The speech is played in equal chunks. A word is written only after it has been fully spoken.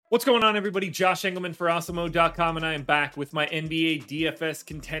What's going on, everybody? Josh Engelman for Awesemo.com, and I am back with my NBA DFS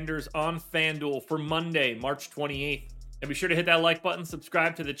contenders on FanDuel for Monday, March 28th. And be sure to hit that like button,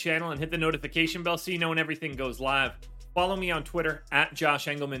 subscribe to the channel, and hit the notification bell so you know when everything goes live. Follow me on Twitter at Josh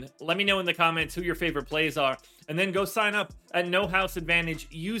Engelman. Let me know in the comments who your favorite plays are, and then go sign up at No House Advantage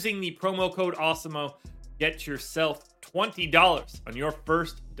using the promo code Awesemo. Get yourself $20 on your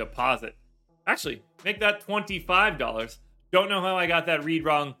first deposit. Actually, make that $25. Don't know how I got that read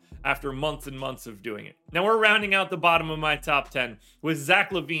wrong after months and months of doing it. Now we're rounding out the bottom of my top 10 with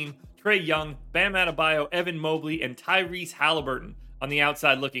Zach LaVine, Trae Young, Bam Adebayo, Evan Mobley, and Tyrese Halliburton on the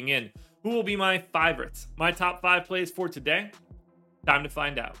outside looking in. Who will be my favorites? My top 5 plays for today? Time to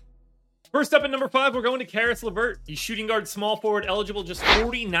find out. First up at number 5, we're going to Caris LeVert. He's shooting guard, small forward, eligible, just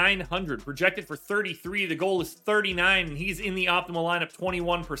 4,900, projected for 33. The goal is 39, and he's in the optimal lineup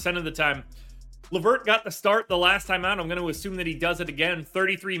 21% of the time. LeVert got the start the last time out. I'm going to assume that he does it again.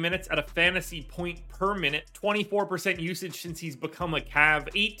 33 minutes at a fantasy point per minute. 24% usage since he's become a Cav.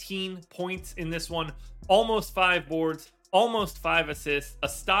 18 points in this one. Almost 5 boards. Almost 5 assists. A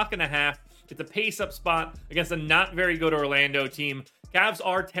stock and a half. It's a pace-up spot against a not very good Orlando team. Cavs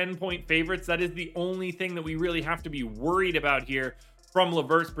are 10-point favorites. That is the only thing that we really have to be worried about here from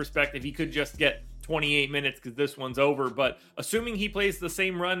LeVert's perspective. He could just get 28 minutes because this one's over, but assuming he plays the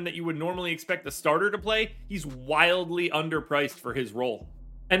same run that you would normally expect the starter to play, he's wildly underpriced for his role.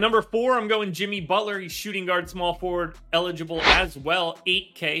 At number 4, I'm going Jimmy Butler. He's shooting guard, small forward, eligible as well.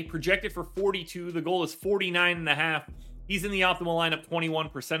 8K, projected for 42. The goal is 49.5. He's in the optimal lineup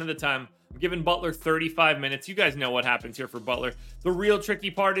 21% of the time. I'm giving Butler 35 minutes. You guys know what happens here for Butler. The real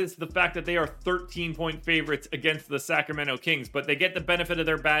tricky part is the fact that they are 13-point favorites against the Sacramento Kings, but they get the benefit of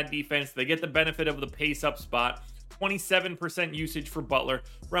their bad defense. They get the benefit of the pace-up spot. 27% usage for Butler,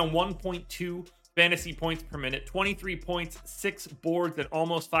 around 1.2 fantasy points per minute, 23 points, 6 boards, and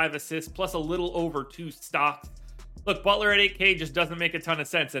almost 5 assists, plus a little over 2 stocks. Look, Butler at 8K just doesn't make a ton of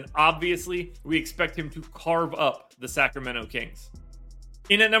sense, and obviously we expect him to carve up the Sacramento Kings.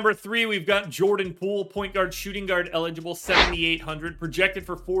 In at number 3, we've got Jordan Poole, point guard, shooting guard eligible, 7,800, projected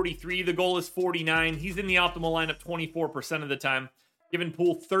for 43. The goal is 49. He's in the optimal lineup 24% of the time. Giving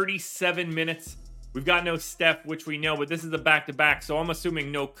Poole 37 minutes. We've got no Steph, which we know, but this is a back-to-back, so I'm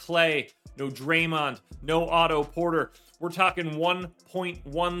assuming no Clay, no Draymond, no Otto Porter. We're talking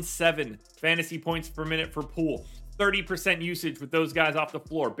 1.17 fantasy points per minute for Poole. 30% usage with those guys off the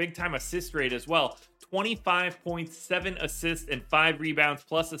floor. Big time assist rate as well. 25 points, 7 assists, and 5 rebounds,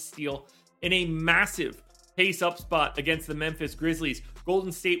 plus a steal in a massive pace-up spot against the Memphis Grizzlies.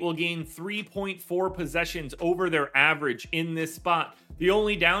 Golden State will gain 3.4 possessions over their average in this spot. The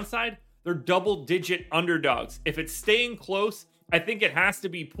only downside, they're double-digit underdogs. If it's staying close, I think it has to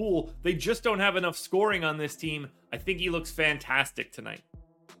be Poole. They just don't have enough scoring on this team. I think he looks fantastic tonight.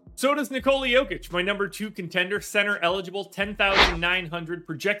 So does Nikola Jokic, my number 2 contender, center eligible, 10,900,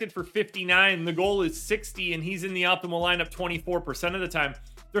 projected for 59. The goal is 60, and he's in the optimal lineup 24% of the time.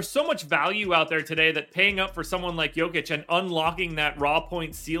 There's so much value out there today that paying up for someone like Jokic and unlocking that raw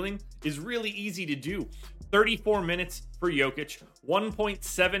point ceiling is really easy to do. 34 minutes for Jokic,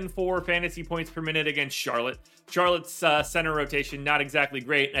 1.74 fantasy points per minute against Charlotte. Charlotte's center rotation, not exactly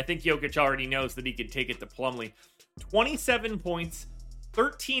great. I think Jokic already knows that he could take it to Plumlee. 27 points,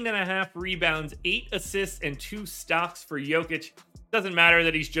 13.5 rebounds, 8 assists, and 2 stocks for Jokic. Doesn't matter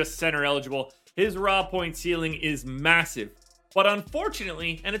that he's just center eligible. His raw point ceiling is massive. But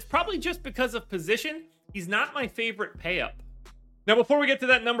unfortunately, and it's probably just because of position, he's not my favorite pay up. Now, before we get to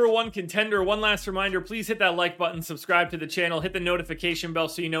that number 1 contender, one last reminder, please hit that like button, subscribe to the channel, hit the notification bell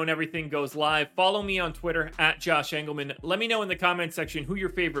so you know when everything goes live. Follow me on Twitter at Josh Engelman. Let me know in the comment section who your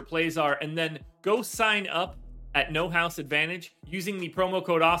favorite plays are, and then go sign up at No House Advantage using the promo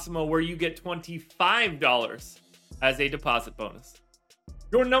code Awesemo, where you get $25 as a deposit bonus.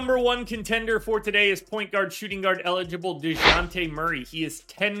 Your number 1 contender for today is point guard, shooting guard eligible DeJounte Murray. He is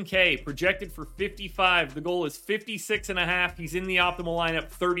 10K, projected for 55. The goal is 56.5. He's in the optimal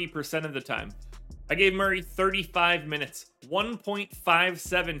lineup 30% of the time. I gave Murray 35 minutes,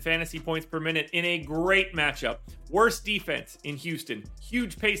 1.57 fantasy points per minute in a great matchup. Worst defense in Houston.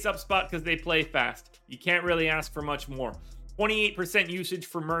 Huge pace-up spot because they play fast. You can't really ask for much more. 28% usage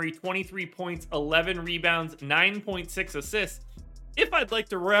for Murray, 23 points, 11 rebounds, 9.6 assists. If I'd like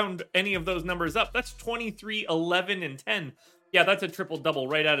to round any of those numbers up, that's 23, 11, and 10. Yeah, that's a triple-double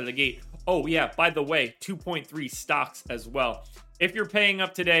right out of the gate. Oh, yeah, by the way, 2.3 stocks as well. If you're paying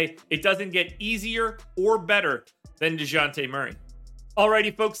up today, it doesn't get easier or better than DeJounte Murray.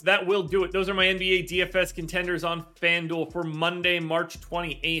 Alrighty, folks, that will do it. Those are my NBA DFS contenders on FanDuel for Monday, March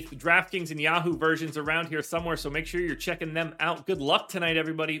 28th. DraftKings and Yahoo versions around here somewhere, so make sure you're checking them out. Good luck tonight,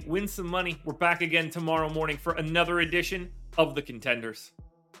 everybody. Win some money. We're back again tomorrow morning for another edition of the Contenders.